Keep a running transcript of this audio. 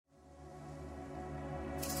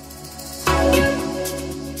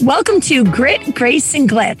Welcome to Grit, Grace, and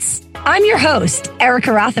Glitz. I'm your host, Erica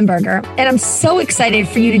Rothenberger, and I'm so excited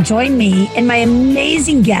for you to join me and my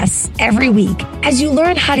amazing guests every week as you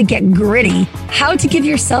learn how to get gritty, how to give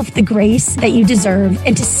yourself the grace that you deserve,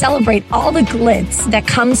 and to celebrate all the glitz that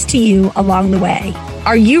comes to you along the way.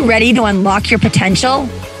 Are you ready to unlock your potential?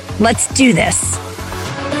 Let's do this.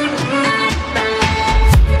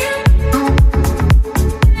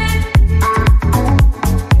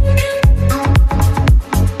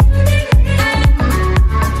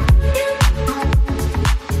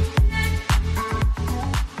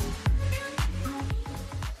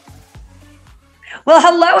 Well,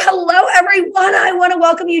 hello, everyone. I want to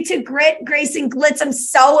welcome you to Grit, Grace, and Glitz. I'm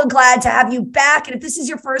so glad to have you back. And if this is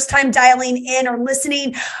your first time dialing in or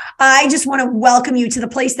listening, I just want to welcome you to the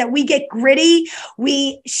place that we get gritty.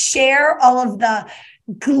 We share all of the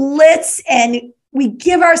glitz and we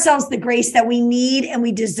give ourselves the grace that we need and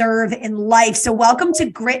we deserve in life. So welcome to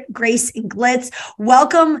Grit, Grace, and Glitz.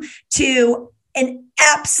 Welcome to an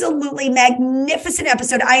absolutely magnificent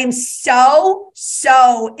episode. I am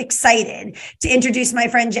so excited to introduce my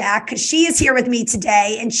friend Jack because she is here with me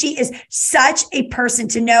today and she is such a person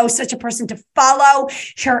to know, such a person to follow.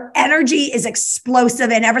 Her energy is explosive.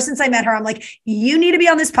 And ever since I met her, I'm like, you need to be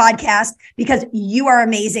on this podcast because you are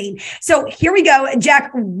amazing. So here we go. Jack,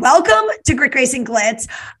 welcome to Grit, Grace, and Glitz.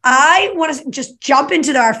 I want to just jump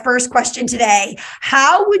into our first question today.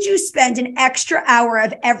 How would you spend an extra hour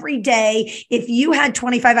of every day if you had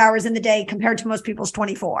 25 hours in the day compared to most people's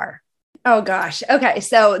 24? Oh gosh. Okay.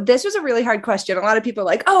 So this was a really hard question. A lot of people are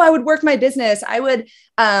like, oh, I would work my business. I would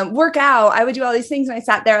work out. I would do all these things. And I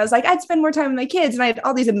sat there, I was like, I'd spend more time with my kids. And I had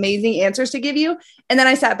all these amazing answers to give you. And then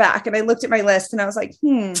I sat back and I looked at my list and I was like,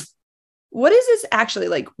 what is this actually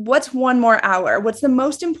like? What's one more hour? What's the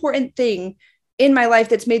most important thing in my life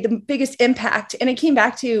that's made the biggest impact? And it came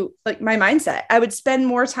back to like my mindset. I would spend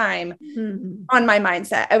more time on my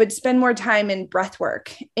mindset. I would spend more time in breath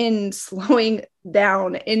work, in slowing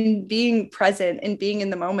down, in being present and being in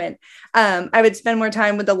the moment. I would spend more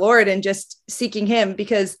time with the Lord and just seeking him,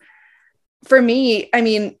 because for me, I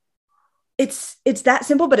mean, it's that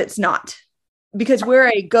simple, but it's not, because we're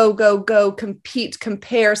a go, compete,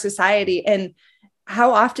 compare society. And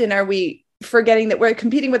how often are we forgetting that we're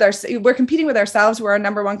competing with ourselves. We're our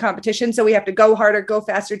number one competition. So we have to go harder, go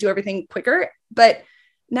faster, do everything quicker. But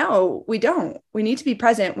no, we don't. We need to be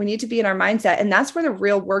present. We need to be in our mindset. And that's where the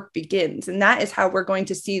real work begins. And that is how we're going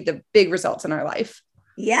to see the big results in our life.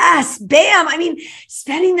 Yes. Bam. I mean,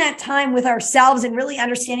 spending that time with ourselves and really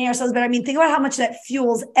understanding ourselves. But I mean, think about how much that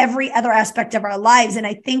fuels every other aspect of our lives. And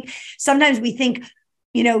I think sometimes we think,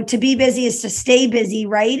 you know, to be busy is to stay busy,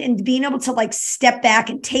 right? And being able to like step back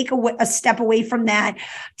and take a step away from that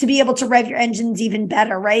to be able to rev your engines even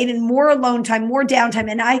better, right? And more alone time, more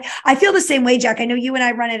downtime. And I feel the same way, Jack. I know you and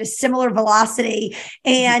I run at a similar velocity.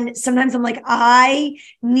 And sometimes I'm like, I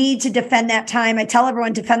need to defend that time. I tell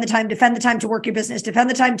everyone, defend the time to work your business, defend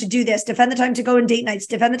the time to do this, defend the time to go on date nights,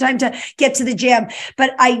 defend the time to get to the gym.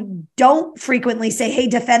 But I don't frequently say, hey,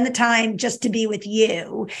 defend the time just to be with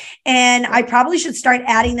you. And I probably should start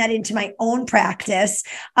adding that into my own practice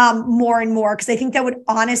more and more, because I think that would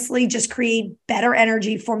honestly just create better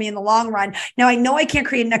energy for me in the long run. Now, I know I can't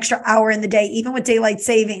create an extra hour in the day, even with daylight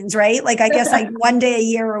savings, right? Like I guess like one day a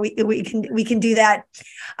year we can do that,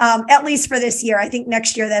 at least for this year. I think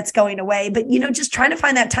next year that's going away. But, you know, just trying to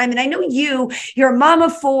find that time. And I know you're a mom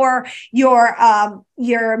of four, you're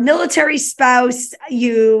a military spouse,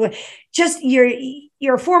 you're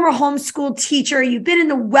a former homeschool teacher. You've been in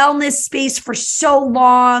the wellness space for so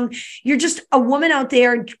long. You're just a woman out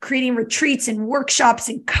there creating retreats and workshops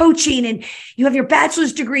and coaching. And you have your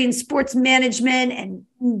bachelor's degree in sports management and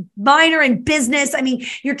minor in business. I mean,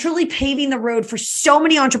 you're truly paving the road for so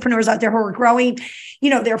many entrepreneurs out there who are growing,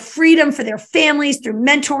 you know, their freedom for their families through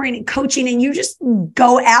mentoring and coaching. And you just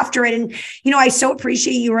go after it. And, you know, I so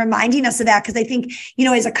appreciate you reminding us of that, because I think, you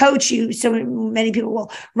know, as a coach, so many people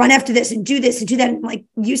will run after this and do that. And like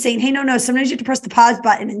you saying, hey, no, sometimes you have to press the pause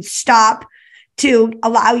button and stop to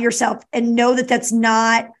allow yourself and know that that's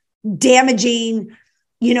not damaging,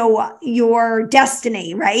 you know, your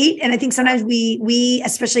destiny. Right. And I think sometimes we,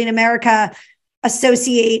 especially in America,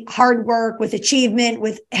 associate hard work with achievement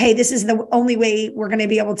with, hey, this is the only way we're going to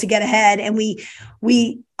be able to get ahead. And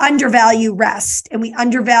we undervalue rest, and we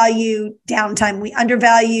undervalue downtime. We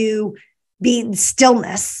undervalue being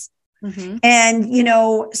stillness. Mm-hmm. And, you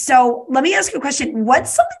know, so let me ask you a question.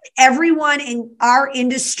 What's something everyone in our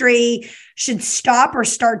industry should stop or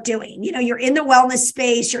start doing? You know, you're in the wellness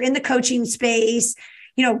space, you're in the coaching space,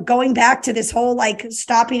 going back to this whole like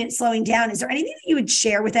stopping and slowing down, is there anything that you would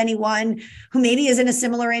share with anyone who maybe is in a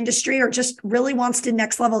similar industry or just really wants to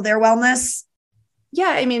next level their wellness? Yeah.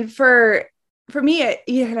 I mean, for me,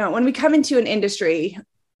 when we come into an industry,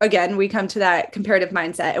 again, we come to that comparative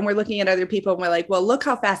mindset and we're looking at other people and we're like, well, look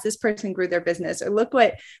how fast this person grew their business, or look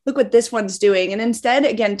what this one's doing. And instead,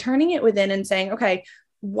 again, turning it within and saying, okay,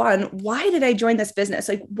 one, why did I join this business?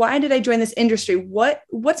 Like, why did I join this industry?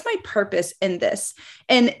 What's my purpose in this?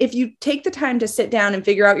 And if you take the time to sit down and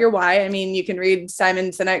figure out your why, I mean, you can read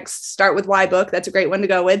Simon Sinek's Start With Why book. That's a great one to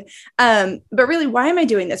go with. But really, why am I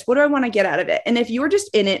doing this? What do I want to get out of it? And if you're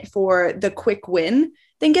just in it for the quick win,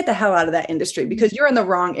 then get the hell out of that industry, because you're in the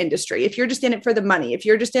wrong industry. If you're just in it for the money, if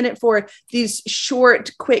you're just in it for these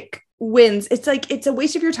short, quick wins, it's a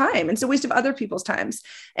waste of your time. It's a waste of other people's times.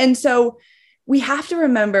 And so we have to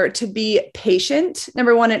remember to be patient.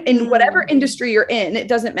 Number one, in whatever industry you're in, it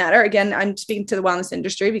doesn't matter. Again, I'm speaking to the wellness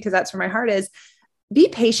industry because that's where my heart is. Be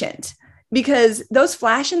patient, because those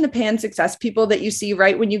flash in the pan success people that you see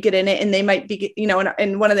right when you get in it, and they might be,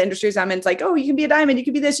 in one of the industries I'm in, it's like, oh, you can be a diamond, you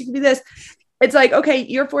can be this, you can be this. It's like, okay,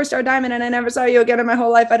 you're a 4-star diamond and I never saw you again in my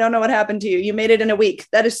whole life. I don't know what happened to you. You made it in a week.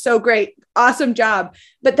 That is so great. Awesome job.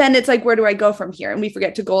 But then it's like, where do I go from here? And we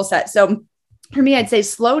forget to goal set. So for me, I'd say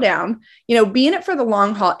slow down, be in it for the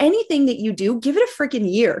long haul. Anything that you do, give it a freaking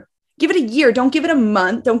year. Give it a year. Don't give it a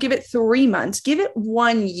month. Don't give it 3 months. Give it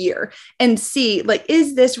 1 year and see, like,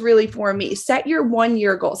 is this really for me? Set your 1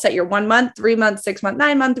 year goal. Set your 1 month, 3 months, 6 month,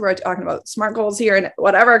 9 month. We're talking about SMART goals here, and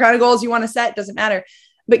whatever kind of goals you want to set, doesn't matter.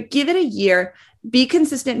 But give it a year, be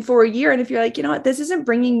consistent for a year. And if you're like, you know what, this isn't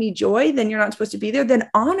bringing me joy, then you're not supposed to be there. Then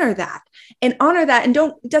honor that. And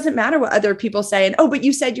it doesn't matter what other people say. And, oh, but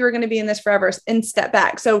you said you were going to be in this forever, and step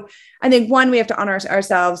back. So I think 1, we have to honor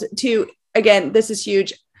ourselves. 2, again, this is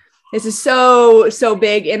huge. This is so, so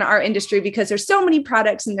big in our industry because there's so many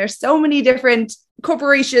products and there's so many different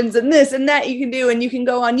corporations and this and that you can do. And you can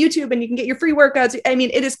go on YouTube and you can get your free workouts. I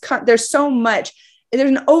mean, there's so much. There's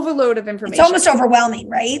an overload of information. It's almost overwhelming,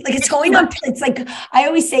 right? Like, it's going on. It's like, I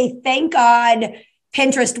always say, thank God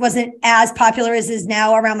Pinterest wasn't as popular as it is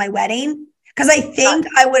now around my wedding. Cause I think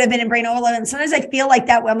I would have been in brain overload. And sometimes I feel like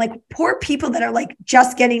that, where I'm like, poor people that are like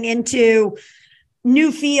just getting into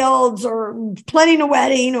new fields or planning a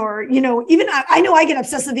wedding, or, even I know I get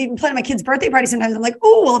obsessed with even planning my kid's birthday party. Sometimes I'm like,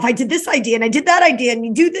 oh, well, if I did this idea and I did that idea and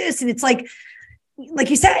you do this, and it's like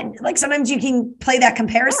you said, like sometimes you can play that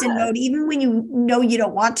comparison mode, even when you know you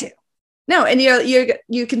don't want to. No. And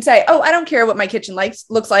you can say, oh, I don't care what my kitchen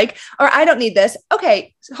looks like, or I don't need this.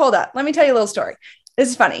 Okay, hold up. Let me tell you a little story. This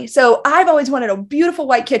is funny. So I've always wanted a beautiful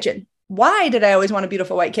white kitchen. Why did I always want a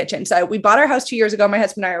beautiful white kitchen? So we bought our house 2 years ago. My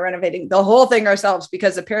husband and I are renovating the whole thing ourselves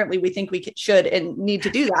because apparently we think we should and need to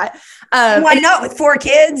do that. Why not? With 4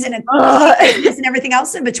 kids and and everything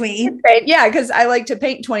else in between. Right. Yeah. Because I like to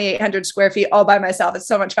paint 2,800 square feet all by myself. It's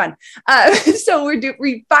so much fun. So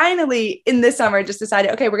we finally in this summer just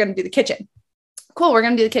decided, okay, we're going to do the kitchen. Cool. We're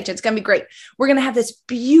going to do the kitchen. It's going to be great. We're going to have this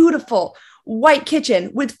beautiful white kitchen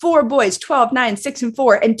with 4 boys, 12, 9, 6, and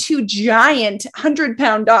 4, and 2 giant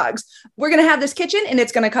 100-pound dogs. We're going to have this kitchen and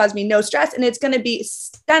it's going to cause me no stress, and it's going to be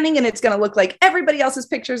stunning, and it's going to look like everybody else's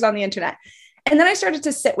pictures on the internet. And then I started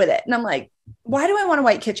to sit with it and I'm like, why do I want a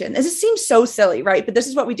white kitchen? This seems so silly, right? But this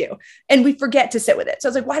is what we do. And we forget to sit with it. So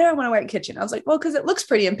I was like, why do I want a white kitchen? I was like, well, because it looks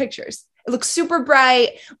pretty in pictures. It looks super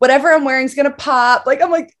bright. Whatever I'm wearing is going to pop. Like,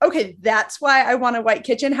 I'm like, okay, that's why I want a white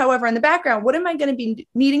kitchen. However, in the background, what am I going to be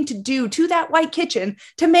needing to do to that white kitchen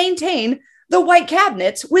to maintain the white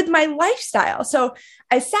cabinets with my lifestyle? So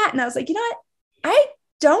I sat and I was like, you know what? I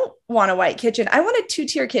don't want a white kitchen. I want a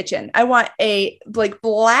 2-tier kitchen. I want a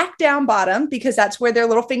black down bottom, because that's where their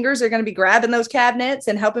little fingers are going to be grabbing those cabinets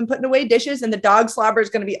and helping putting away dishes, and the dog slobber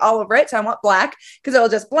is going to be all over it. So I want black because it'll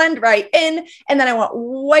just blend right in. And then I want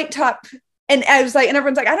white top. And I was like, and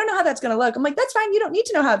everyone's like, I don't know how that's going to look. I'm like, that's fine. You don't need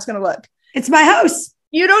to know how it's going to look. It's my house.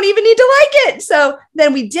 You don't even need to like it. So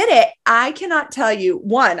then we did it. I cannot tell you,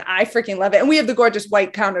 one, I freaking love it. And we have the gorgeous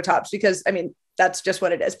white countertops because, I mean, that's just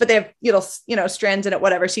what it is. But they have little, strands in it,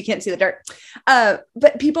 whatever. So you can't see the dirt.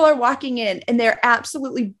 But people are walking in and they're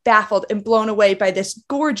absolutely baffled and blown away by this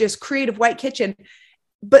gorgeous, creative white kitchen,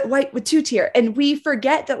 but white with 2-tier. And we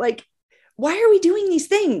forget that, like, why are we doing these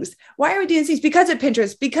things? Why are we doing these things? Because of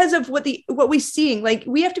Pinterest, because of what we're seeing. Like,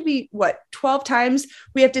 we have to be 12 times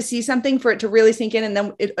we have to see something for it to really sink in. And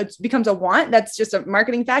then it becomes a want. That's just a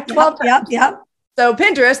marketing fact. 12 times. Yep. So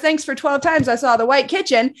Pinterest, thanks for 12 times I saw the white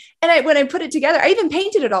kitchen. And when I put it together, I even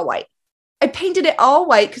painted it all white. I painted it all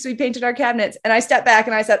white because we painted our cabinets. And I stepped back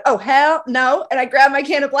and I said, oh, hell no. And I grabbed my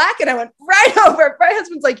can of black and I went right over. My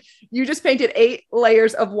husband's like, you just painted 8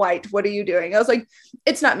 layers of white. What are you doing? I was like,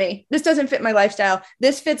 it's not me. This doesn't fit my lifestyle.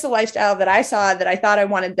 This fits a lifestyle that I saw that I thought I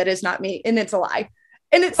wanted that is not me. And it's a lie.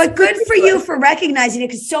 And it's but good for you for recognizing it,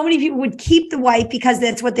 because so many people would keep the white because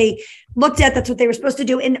that's what they looked at. That's what they were supposed to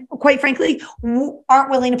do. And quite frankly, aren't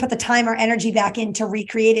willing to put the time or energy back in to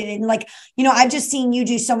recreate it. And like, you know, I've just seen you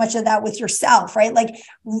do so much of that with yourself, right?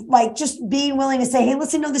 Like just being willing to say, hey,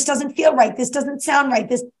 listen, no, this doesn't feel right. This doesn't sound right.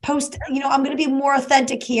 This post, you know, I'm going to be more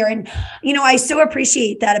authentic here. And, you know, I so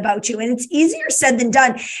appreciate that about you. And it's easier said than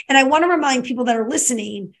done. And I want to remind people that are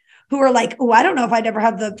listening who are like, oh, I don't know if I'd ever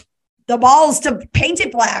have the balls to paint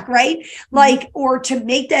it black, right? Like, or to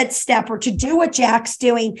make that step or to do what Jack's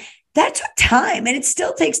doing. That took time, and it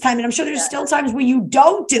still takes time. And I'm sure there's still times where you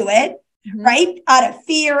don't do it, right? Out of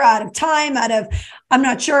fear, out of time, I'm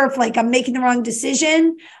not sure if like I'm making the wrong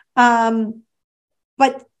decision. But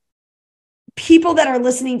people that are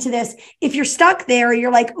listening to this, if you're stuck there,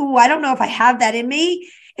 you're like, oh, I don't know if I have that in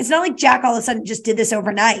me. It's not like Jack all of a sudden just did this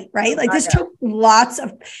overnight, right? Like this took lots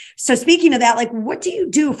of, so speaking of that, like, what do you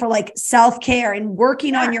do for like self-care and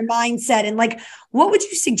working on your mindset? And like, what would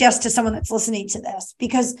you suggest to someone that's listening to this?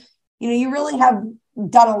 Because, you know, you really have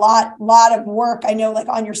done a lot of work, I know, like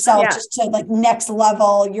on yourself, just to like next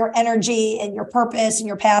level your energy and your purpose and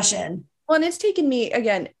your passion. Well, and it's taken me,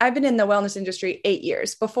 again, I've been in the wellness industry 8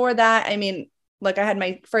 years. Before that, I mean, like I had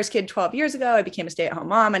my first kid 12 years ago. I became a stay-at-home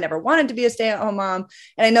mom. I never wanted to be a stay-at-home mom.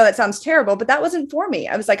 And I know that sounds terrible, but that wasn't for me.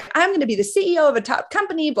 I was like, I'm going to be the CEO of a top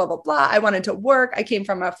company, blah, blah, blah. I wanted to work. I came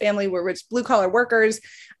from a family where it's blue collar workers.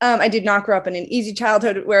 I did not grow up in an easy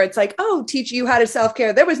childhood where it's like, oh, teach you how to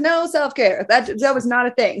self-care. There was no self-care. That was not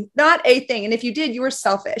a thing, not a thing. And if you did, you were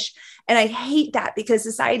selfish. And I hate that, because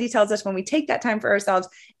society tells us when we take that time for ourselves,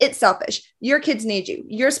 it's selfish. Your kids need you.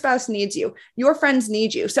 Your spouse needs you. Your friends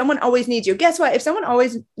need you. Someone always needs you. Guess what? If someone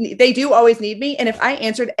they do always need me. And if I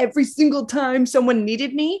answered every single time someone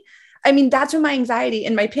needed me, I mean, that's when my anxiety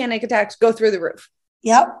and my panic attacks go through the roof.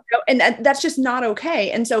 Yep. And that's just not okay.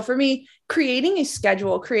 And so for me, creating a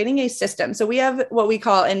schedule, creating a system. So we have what we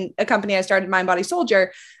call, in a company I started, Mind Body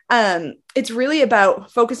Soldier. It's really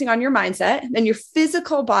about focusing on your mindset, then your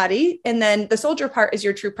physical body. And then the soldier part is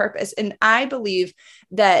your true purpose. And I believe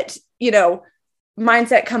that, you know,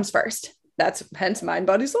 mindset comes first. That's hence Mind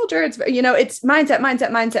Body Soldier. It's, you know, it's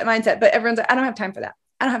mindset. But everyone's like, I don't have time for that.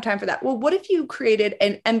 I don't have time for that. Well, what if you created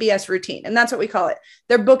an MBS routine? And that's what we call it.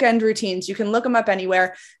 They're bookend routines. You can look them up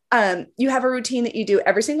anywhere. You have a routine that you do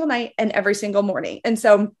every single night and every single morning. And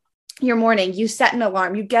so your morning, you set an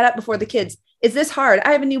alarm, you get up before the kids. Is this hard?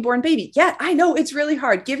 I have a newborn baby. Yeah, I know it's really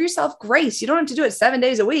hard. Give yourself grace. You don't have to do it 7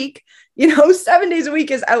 days a week. You know, 7 days a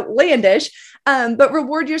week is outlandish. But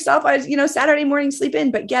reward yourself as, you know, Saturday morning, sleep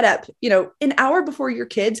in, but get up, you know, an hour before your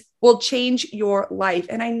kids will change your life.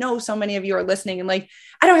 And I know so many of you are listening and like,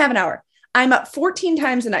 I don't have an hour. I'm up 14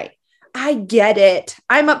 times a night. I get it.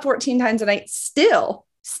 I'm up 14 times a night.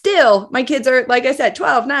 Still, my kids are, like I said,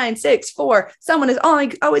 12, 9, 6, 4. Someone is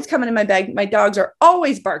always coming in my bag. My dogs are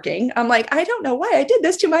always barking. I'm like, I don't know why I did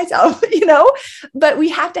this to myself, you know, but we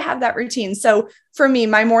have to have that routine. So for me,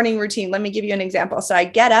 my morning routine, let me give you an example. So I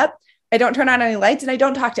get up, I don't turn on any lights, and I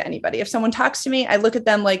don't talk to anybody. If someone talks to me, I look at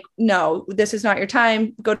them like, no, this is not your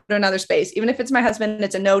time. Go to another space. Even if it's my husband,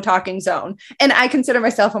 it's a no talking zone. And I consider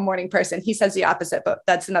myself a morning person. He says the opposite, but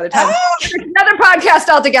that's another time, another podcast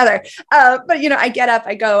altogether. But you know, I get up,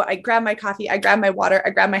 I go, I grab my coffee, I grab my water, I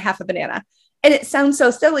grab my half a banana. And it sounds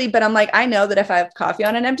so silly, but I'm like, I know that if I have coffee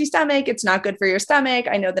on an empty stomach, it's not good for your stomach.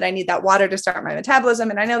 I know that I need that water to start my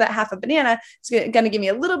metabolism. And I know that half a banana is going to give me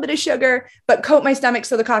a little bit of sugar, but coat my stomach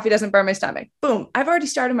so the coffee doesn't burn my stomach. Boom. I've already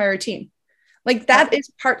started my routine. Like that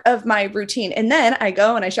is part of my routine. And then I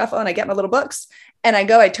go and I shuffle and I get my little books and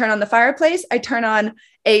I turn on the fireplace. I turn on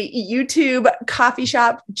a YouTube coffee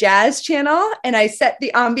shop jazz channel and I set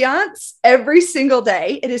the ambiance every single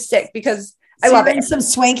day. It is sick because I love it. Some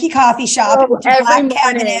swanky coffee shop with black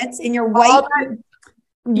cabinets in your white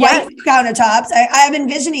countertops. I'm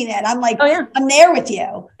envisioning it. I'm like, I'm there with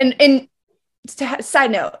you. And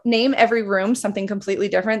side note, name every room something completely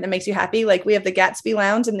different that makes you happy. Like we have the Gatsby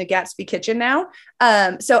Lounge and the Gatsby Kitchen now.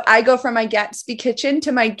 So I go from my Gatsby Kitchen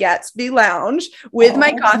to my Gatsby Lounge with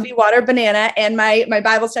my coffee, water, banana, and my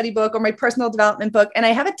Bible study book or my personal development book. And I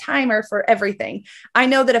have a timer for everything. I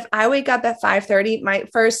know that if I wake up at 5:30,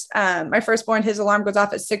 my firstborn, his alarm goes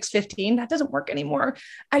off at 6:15. That doesn't work anymore.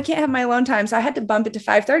 I can't have my alone time. So I had to bump it to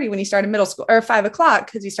 5:30 when he started middle school, or 5 o'clock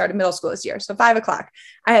because he started middle school this year. So 5 o'clock,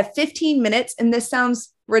 I have 15 minutes minutes, and this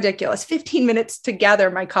sounds ridiculous, 15 minutes to gather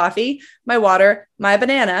my coffee, my water, my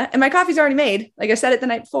banana, and my coffee's already made. Like I said it the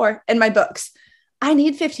night before, and my books. I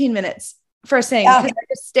need 15 minutes first thing because I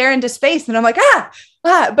just stare into space and I'm like,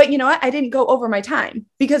 but you know what? I didn't go over my time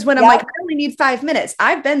because when I'm like, I only need 5 minutes.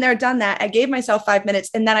 I've been there, done that. I gave myself 5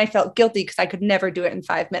 minutes and then I felt guilty because I could never do it in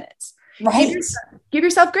 5 minutes. Right. Give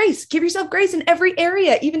yourself grace. Give yourself grace in every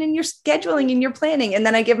area, even in your scheduling, in your planning. And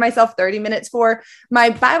then I give myself 30 minutes for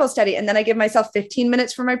my Bible study. And then I give myself 15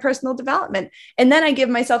 minutes for my personal development. And then I give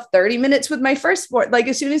myself 30 minutes with my firstborn. Like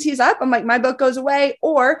as soon as he's up, I'm like, my book goes away,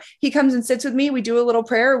 or he comes and sits with me. We do a little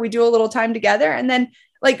prayer, we do a little time together. And then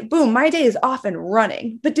like, boom, my day is off and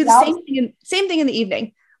running. But do the same thing in the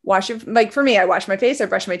evening. Wash it. Like for me, I wash my face, I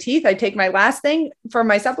brush my teeth, I take my last thing for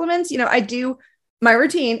my supplements. You know, I do my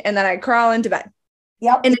routine and then I crawl into bed.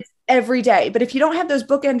 Yep. And it's every day. But if you don't have those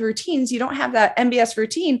bookend routines, you don't have that MBS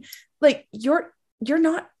routine, like you're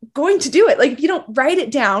not going to do it. Like if you don't write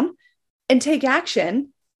it down and take action,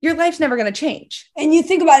 your life's never going to change. And you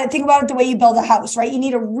think about it the way you build a house, right? You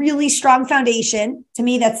need a really strong foundation. To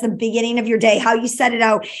me, that's the beginning of your day. How you set it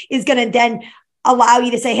out is going to then allow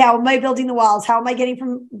you to say, how am I building the walls? How am I getting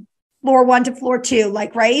from floor 1 to floor 2,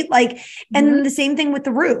 like, right? Like, and then the same thing with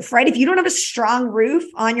the roof, right? If you don't have a strong roof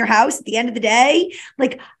on your house at the end of the day,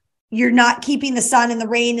 like you're not keeping the sun and the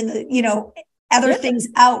rain and the, you know, other things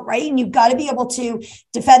out, right? And you've got to be able to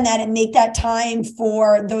defend that and make that time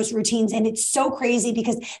for those routines. And it's so crazy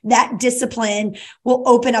because that discipline will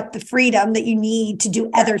open up the freedom that you need to do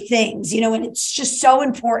other things, you know, and it's just so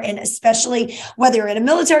important, especially whether you're in a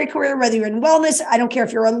military career, whether you're in wellness. I don't care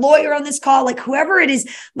if you're a lawyer on this call, like whoever it is,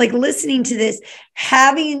 like listening to this,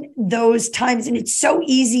 having those times. And it's so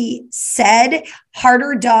easy said,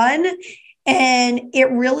 harder done. And it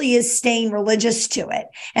really is staying religious to it.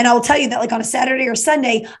 And I'll tell you that like on a Saturday or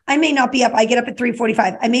Sunday, I may not be up. I get up at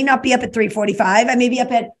 3:45. I may not be up at 3:45. I may be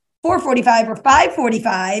up at 4:45 or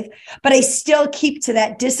 5:45, but I still keep to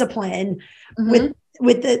that discipline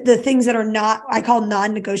with the things that are not, I call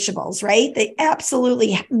non-negotiables, right? They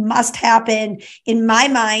absolutely must happen in my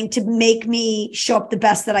mind to make me show up the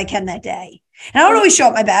best that I can that day. And I don't always show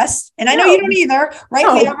up my best. And I know you don't either, right?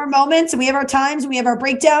 No. We have our moments and we have our times and we have our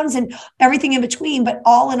breakdowns and everything in between. But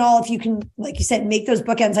all in all, if you can, like you said, make those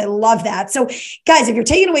bookends, I love that. So guys, if you're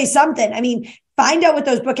taking away something, I mean, find out what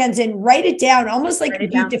those bookends and write it down, almost like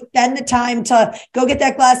you defend the time to go get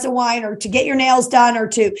that glass of wine or to get your nails done or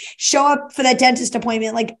to show up for that dentist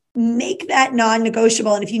appointment, like make that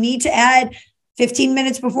non-negotiable. And if you need to add 15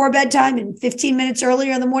 minutes before bedtime and 15 minutes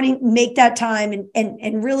earlier in the morning, make that time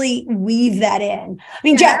and really weave that in. I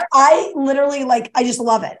mean, Jack, I literally I just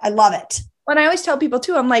love it. I love it. When I always tell people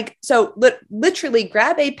too, I'm like, so literally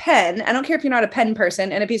grab a pen. I don't care if you're not a pen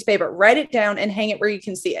person, and a piece of paper, write it down and hang it where you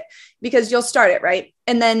can see it because you'll start it. Right.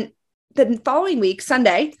 And then the following week,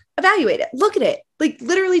 Sunday, evaluate it, look at it, like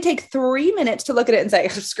literally take 3 minutes to look at it and say,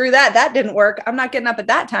 screw that. That didn't work. I'm not getting up at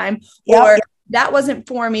that time. Or that wasn't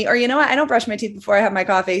for me. Or, you know what? I don't brush my teeth before I have my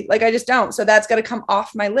coffee. Like I just don't. So that's got to come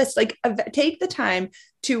off my list. Like take the time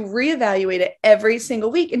to reevaluate it every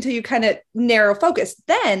single week until you kind of narrow focus.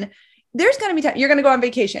 Then there's going to be time. You're going to go on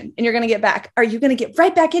vacation and you're going to get back. Are you going to get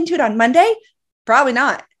right back into it on Monday? Probably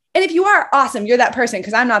not. And if you are, awesome. You're that person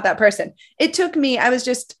because I'm not that person. It took me, I was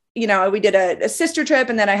just, you know, we did a sister trip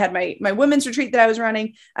and then I had my women's retreat that I was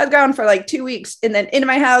running. I was gone for like 2 weeks and then into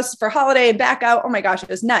my house for holiday and back out. Oh my gosh, it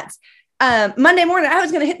was nuts. Monday morning, I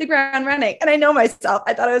was going to hit the ground running and I know myself.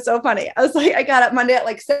 I thought it was so funny. I was like, I got up Monday at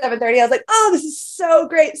like 7:30. I was like, oh, this is so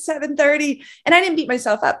great. 7:30. And I didn't beat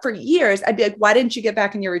myself up for years. I'd be like, why didn't you get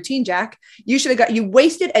back in your routine, Jack? You should have you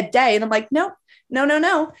wasted a day. And I'm like, no.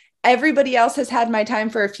 Everybody else has had my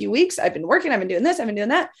time for a few weeks. I've been working. I've been doing this. I've been doing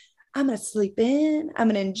that. I'm going to sleep in, I'm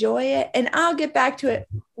going to enjoy it. And I'll get back to it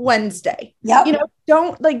Wednesday. Yep. You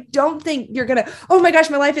know, don't think you're going to, oh my gosh,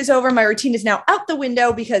 my life is over. My routine is now out the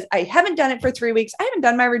window because I haven't done it for 3 weeks. I haven't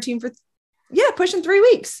done my routine for pushing 3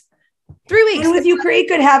 weeks. 3 weeks. And if you create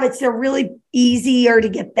good habits, they're really easier to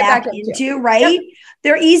get back into, right? Yep.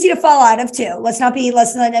 They're easy to fall out of too. Let's not be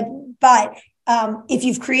less than it, but if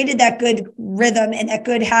you've created that good rhythm and that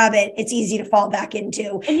good habit, it's easy to fall back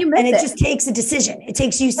into. And it just takes a decision. It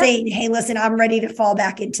takes you saying, hey, listen, I'm ready to fall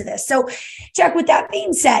back into this. So Jack, with that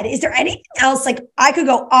being said, is there anything else? Like I could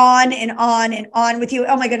go on and on and on with you.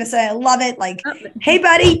 Oh my goodness. I love it. Like, hey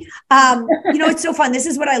buddy, you know, it's so fun. This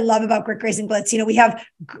is what I love about Grit, Grace, and Glitz. You know,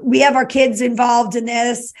 we have our kids involved in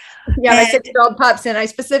this. Yeah. My 6-year-old pops in. I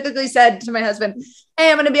specifically said to my husband, hey,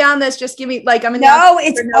 I'm going to be on this. Just give me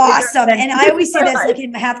it's awesome. And I always say this,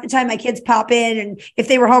 like half the time my kids pop in and if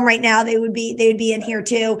they were home right now, they would be in here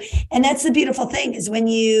too. And that's the beautiful thing is when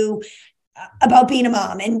you about being a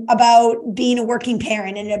mom and about being a working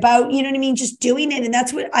parent and about, you know what I mean? Just doing it. And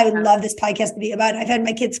that's what I love this podcast to be about. I've had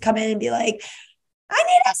my kids come in and be like, I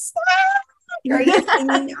need a snack. Or, you know, I mean,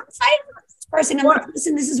 I'm excited about this person. I'm like,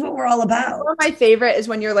 listen, this is what we're all about. One of my favorite is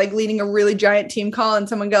when you're like leading a really giant team call and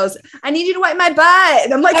someone goes, I need you to wipe my butt.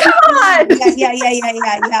 And I'm like, come on.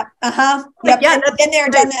 Yeah. Uh-huh. Yep. Yeah, been there,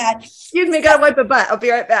 done that. Excuse me, gotta wipe a butt. I'll be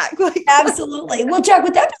right back. Absolutely. Well, Jack,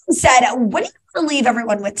 with that being said, what do you want to leave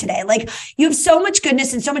everyone with today? Like, you have so much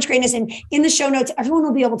goodness and so much greatness, and in the show notes, everyone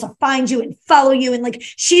will be able to find you and follow you. And like,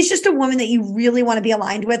 she's just a woman that you really want to be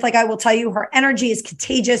aligned with. Like, I will tell you, her energy is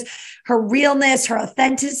contagious, her realness, her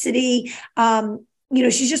authenticity. You know,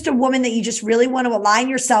 she's just a woman that you just really want to align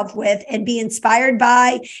yourself with and be inspired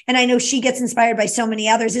by. And I know she gets inspired by so many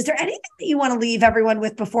others. Is there anything that you want to leave everyone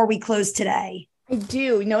with before we close today? I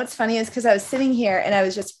do. You know, what's funny is because I was sitting here and I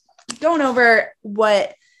was just going over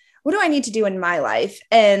what do I need to do in my life?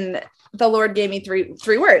 And the Lord gave me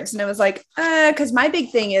three words. And it was like, because my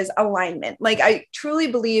big thing is alignment. Like, I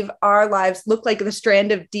truly believe our lives look like the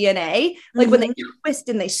strand of DNA, like when they twist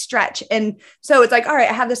and they stretch. And so it's like, all right,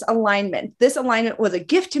 I have this alignment. This alignment was a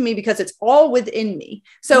gift to me because it's all within me.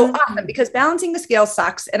 So awesome, because balancing the scale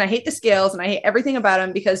sucks. And I hate the scales and I hate everything about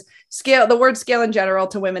them, because the word scale in general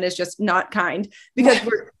to women is just not kind, because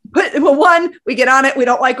we get on it. We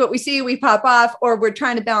don't like what we see. We pop off, or we're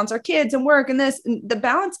trying to balance our kids and work and this, and the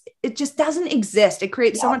balance, it just doesn't exist. It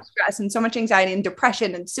creates so much stress and so much anxiety and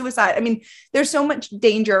depression and suicide. I mean, there's so much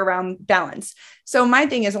danger around balance. So my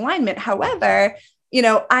thing is alignment. However, you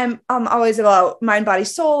know, I'm always about mind, body,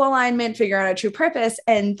 soul alignment, figuring out a true purpose.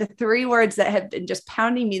 And the 3 words that have been just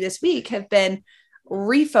pounding me this week have been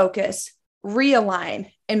refocus,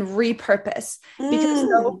 realign, and repurpose, because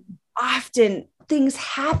so often things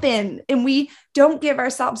happen and we don't give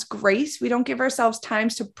ourselves grace. We don't give ourselves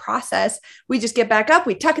times to process. We just get back up,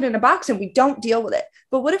 we tuck it in a box, and we don't deal with it.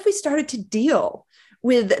 But what if we started to deal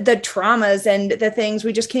with the traumas and the things?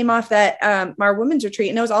 We just came off that our women's retreat,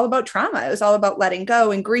 and it was all about trauma. It was all about letting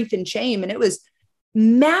go and grief and shame. And it was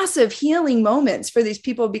massive healing moments for these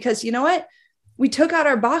people, because you know what? We took out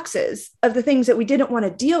our boxes of the things that we didn't want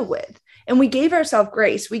to deal with. And we gave ourselves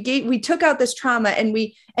grace. We took out this trauma, and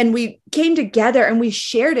we came together and we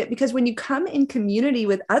shared it. Because when you come in community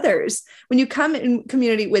with others, when you come in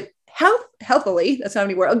community with healthily, that's not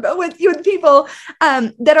any word, but with people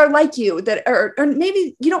that are like you, that are, or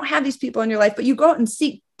maybe you don't have these people in your life, but you go out and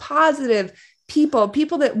seek positive people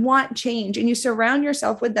that want change, and you surround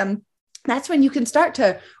yourself with them. That's when you can start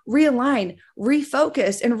to realign,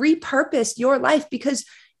 refocus, and repurpose your life, because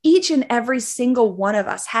each and every single one of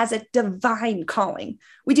us has a divine calling.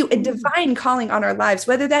 We do a divine calling on our lives,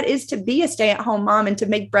 whether that is to be a stay-at-home mom and to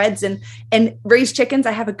make breads and raise chickens.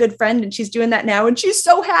 I have a good friend and she's doing that now, and she's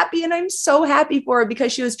so happy, and I'm so happy for her,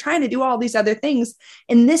 because she was trying to do all these other things,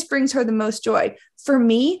 and this brings her the most joy. For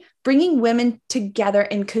me, bringing women together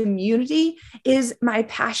in community is my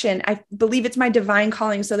passion. I believe it's my divine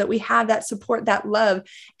calling, so that we have that support, that love.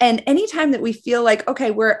 And anytime that we feel like,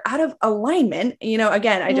 okay, we're out of alignment, you know,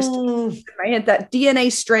 again, I just, that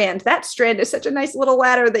DNA strand, that strand is such a nice little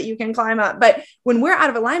ladder that you can climb up. But when we're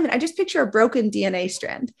out of alignment, I just picture a broken DNA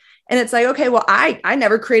strand. And it's like, okay, well, I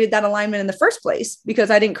never created that alignment in the first place,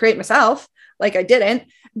 because I didn't create myself. Like, I didn't.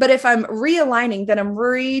 But if I'm realigning, then I'm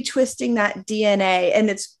retwisting that DNA, and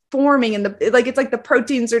it's forming, and it's like the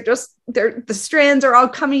proteins are just, the strands are all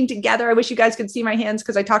coming together. I wish you guys could see my hands,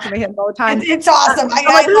 because I talk to my hands all the time. It's awesome.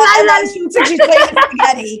 I love it. She's playing with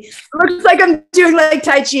spaghetti. Looks like I'm doing like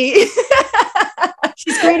Tai Chi.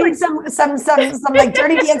 She's creating some like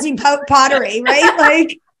dirty dancing pottery, right?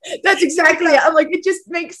 Like, that's exactly it. I'm like, it just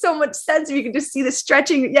makes so much sense if you can just see the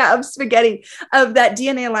stretching, of spaghetti, of that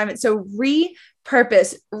DNA alignment. So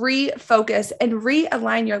repurpose, refocus, and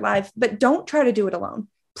realign your life, but don't try to do it alone.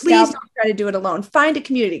 Please don't try to do it alone. Find a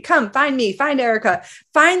community. Come find me, find Erica,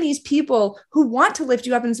 find these people who want to lift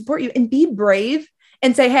you up and support you, and be brave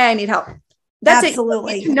and say, hey, I need help. That's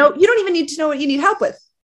absolutely. No, you don't even need to know what you need help with.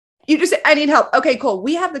 You just say, I need help. Okay, cool.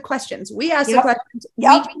 We have the questions. We ask the questions. We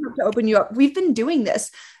can help to open you up. We've been doing this.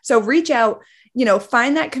 So reach out,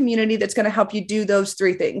 find that community that's going to help you do those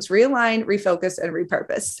 3 things: realign, refocus, and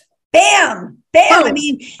repurpose. Bam. I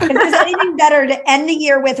mean, if there's anything better to end the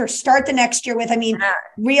year with or start the next year with, I mean,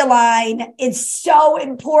 realign is so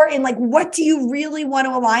important. Like, what do you really want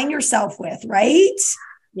to align yourself with? Right.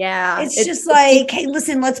 Yeah. It's just like, hey,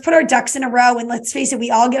 listen, let's put our ducks in a row and let's face it,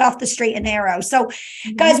 we all get off the straight and narrow. So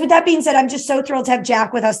guys, with that being said, I'm just so thrilled to have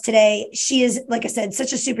Jack with us today. She is, like I said,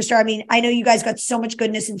 such a superstar. I mean, I know you guys got so much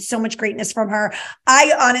goodness and so much greatness from her.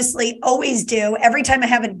 I honestly always do. Every time I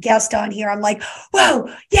have a guest on here, I'm like, whoa,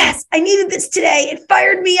 yes, I needed this today. It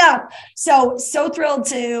fired me up. So thrilled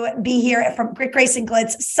to be here from Grit, Grace, and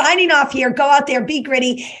Glitz. Signing off here. Go out there, be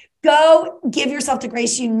gritty. Go give yourself the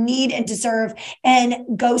grace you need and deserve, and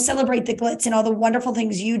go celebrate the glitz and all the wonderful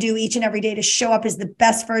things you do each and every day to show up as the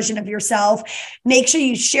best version of yourself. Make sure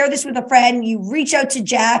you share this with a friend. You reach out to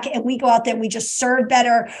Jack, and we go out there and we just serve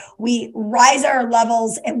better. We rise our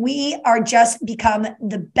levels, and we are just become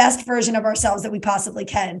the best version of ourselves that we possibly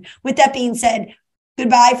can. With that being said,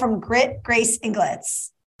 goodbye from Grit, Grace, and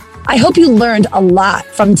Glitz. I hope you learned a lot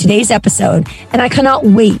from today's episode, and I cannot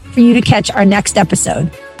wait for you to catch our next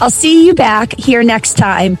episode. I'll see you back here next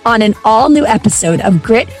time on an all new episode of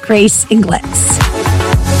Grit, Grace, and Glitz.